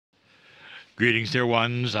Greetings, dear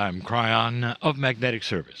ones. I'm Kryon of Magnetic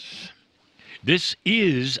Service. This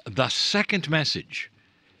is the second message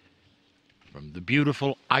from the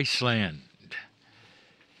beautiful Iceland.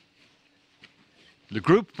 The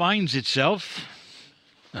group finds itself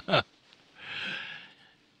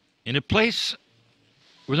in a place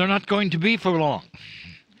where they're not going to be for long.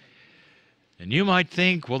 And you might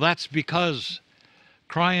think, well, that's because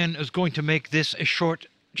Kryon is going to make this a short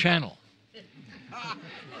channel.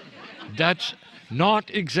 That's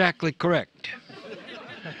not exactly correct.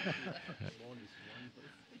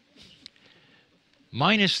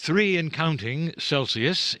 -3 and counting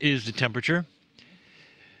Celsius is the temperature.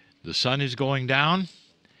 The sun is going down,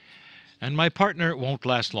 and my partner won't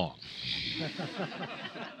last long.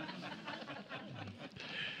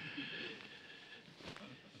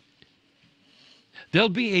 There'll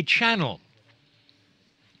be a channel,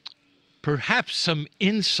 perhaps some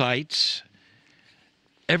insights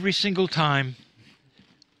every single time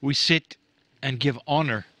we sit and give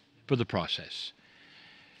honor for the process.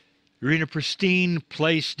 You're in a pristine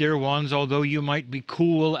place, dear ones, although you might be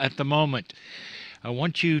cool at the moment. I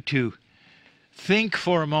want you to think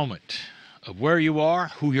for a moment of where you are,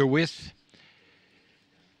 who you're with.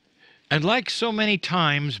 And like so many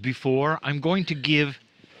times before, I'm going to give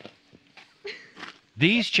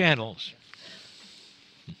these channels.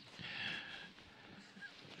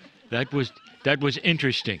 That was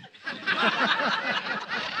interesting.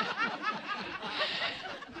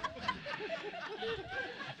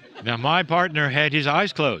 Now, my partner had his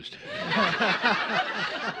eyes closed.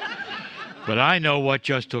 But I know what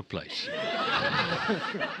just took place.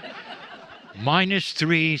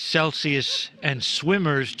 -3 Celsius and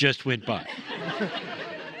swimmers just went by.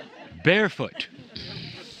 Barefoot.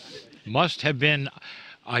 Must have been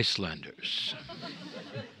Icelanders.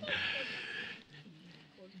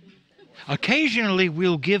 Occasionally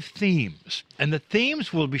we'll give themes, and the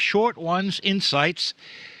themes will be short ones, insights.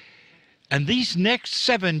 And these next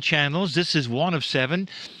 7 channels, this is one of 7,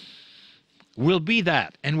 will be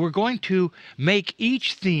that. And we're going to make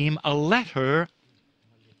each theme a letter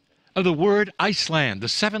of the word Iceland, the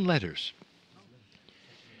 7 letters.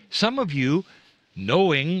 Some of you,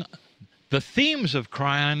 knowing the themes of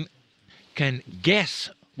Kryon, can guess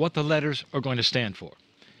what the letters are going to stand for.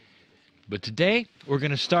 But today, we're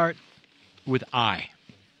going to start with I.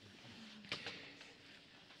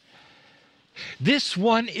 This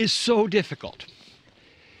one is so difficult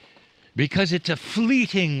because it's a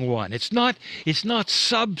fleeting one. It's not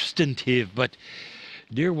substantive, but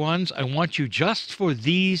dear ones, I want you just for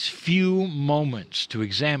these few moments to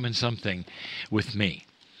examine something with me.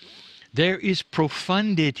 There is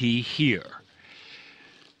profundity here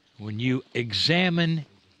when you examine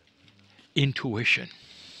intuition.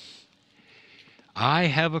 I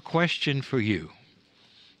have a question for you,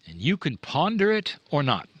 and you can ponder it or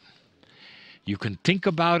not. You can think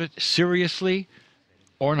about it seriously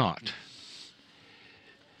or not.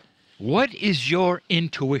 What is your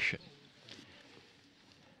intuition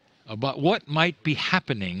about what might be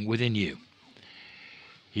happening within you?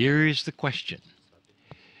 Here is the question.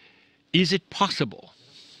 Is it possible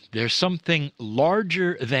there's something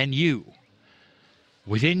larger than you,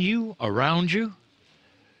 within you, around you?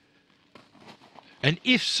 And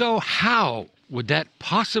if so, how would that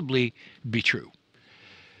possibly be true?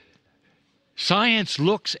 Science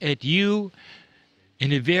looks at you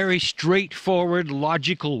in a very straightforward,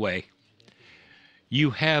 logical way.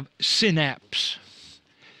 You have synapse.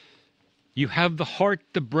 You have the heart,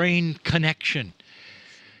 the brain connection.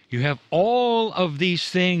 You have all of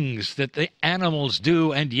these things that the animals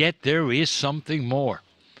do, and yet there is something more.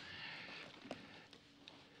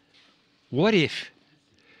 What if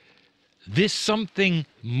this something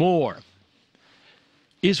more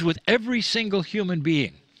is with every single human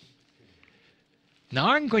being?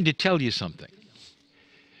 Now, I'm going to tell you something,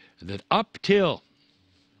 that up till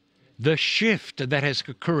the shift that is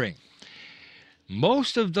occurring,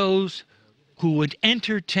 most of those who would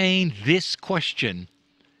entertain this question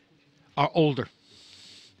are older.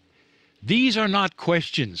 These are not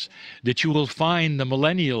questions that you will find the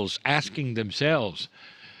millennials asking themselves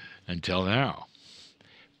until now.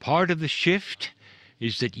 Part of the shift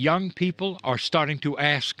is that young people are starting to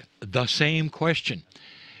ask the same question.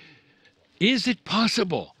 Is it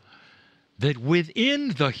possible that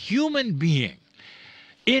within the human being,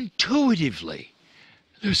 intuitively,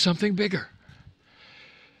 there's something bigger?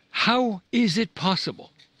 How is it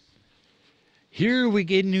possible? Here we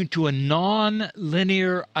get into a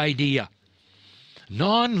non-linear idea.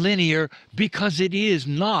 Non-linear because it is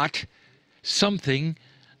not something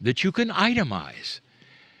that you can itemize.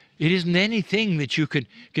 It isn't anything that you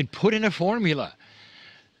can put in a formula.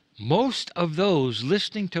 most of those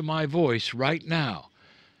listening to my voice right now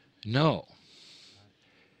know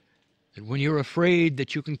that when you're afraid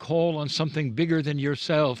that you can call on something bigger than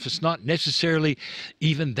yourself, it's not necessarily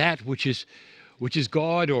even that which is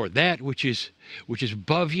God or that which is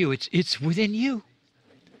above you. It's within you.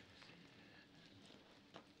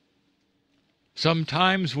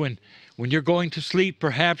 Sometimes when you're going to sleep,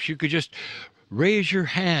 perhaps you could just raise your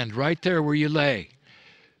hand right there where you lay.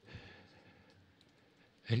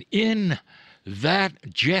 And in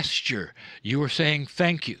that gesture, you are saying,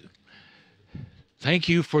 thank you. Thank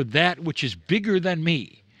you for that which is bigger than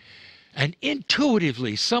me. And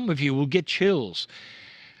intuitively, some of you will get chills.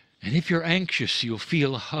 And if you're anxious, you'll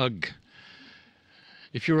feel a hug.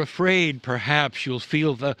 If you're afraid, perhaps you'll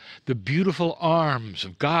feel the beautiful arms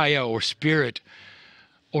of Gaia or Spirit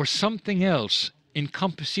or something else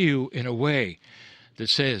encompass you in a way that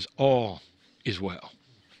says all is well.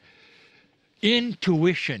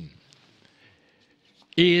 Intuition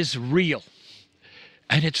is real.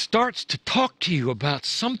 And it starts to talk to you about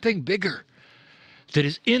something bigger that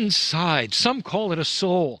is inside. Some call it a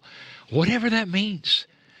soul, whatever that means.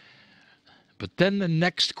 But then the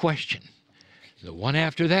next question, the one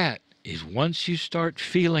after that, is once you start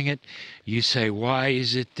feeling it, you say, why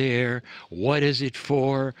is it there? What is it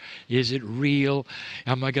for? Is it real?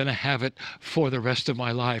 Am I going to have it for the rest of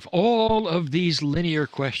my life? All of these linear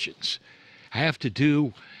questions have to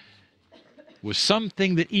do with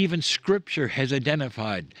something that even Scripture has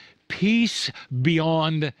identified: peace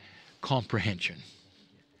beyond comprehension.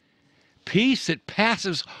 Peace that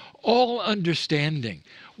passes all understanding.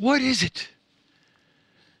 What is it?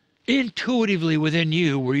 Intuitively within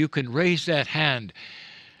you, where you can raise that hand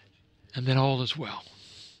and then all is well.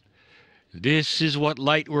 This is what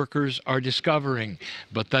light workers are discovering.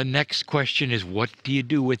 But the next question is, what do you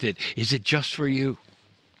do with it? Is it just for you?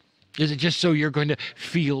 Is it just so you're going to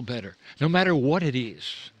feel better? No matter what it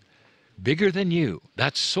is, bigger than you,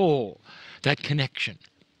 that soul, that connection.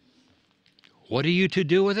 What are you to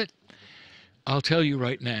do with it? I'll tell you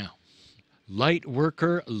right now. Light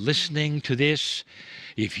worker listening to this,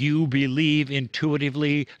 if you believe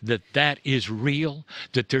intuitively that that is real,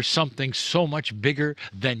 that there's something so much bigger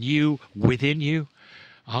than you within you,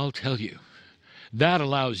 I'll tell you, that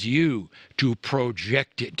allows you to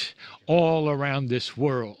project it all around this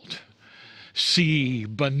world. See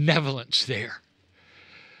benevolence there.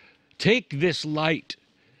 Take this light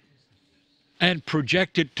and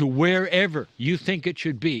project it to wherever you think it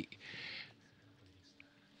should be,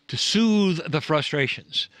 to soothe the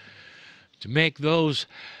frustrations, to make those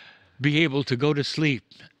be able to go to sleep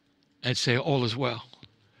and say, all is well.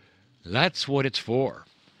 That's what it's for.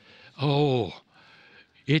 Oh,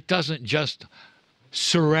 it doesn't just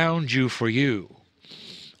surround you for you.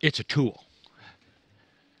 It's a tool.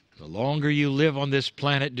 The longer you live on this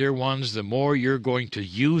planet, dear ones, the more you're going to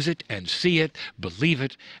use it and see it, believe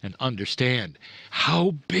it, and understand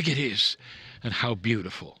how big it is and how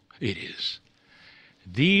beautiful it is.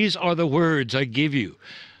 These are the words I give you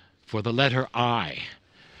for the letter I.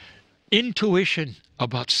 Intuition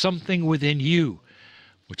about something within you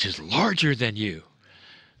which is larger than you,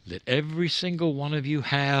 that every single one of you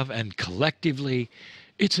have, and collectively,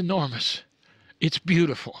 it's enormous. It's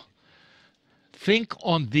beautiful. Think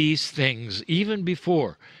on these things even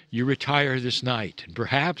before you retire this night. And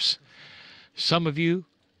perhaps some of you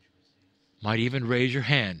might even raise your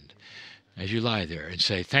hand as you lie there and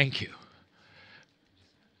say, thank you.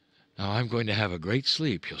 Now I'm going to have a great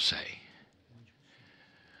sleep, you'll say.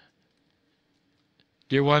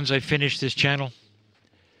 Dear ones, I finished this channel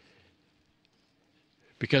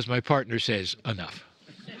because my partner says, enough.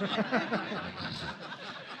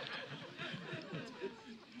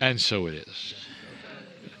 And so it is.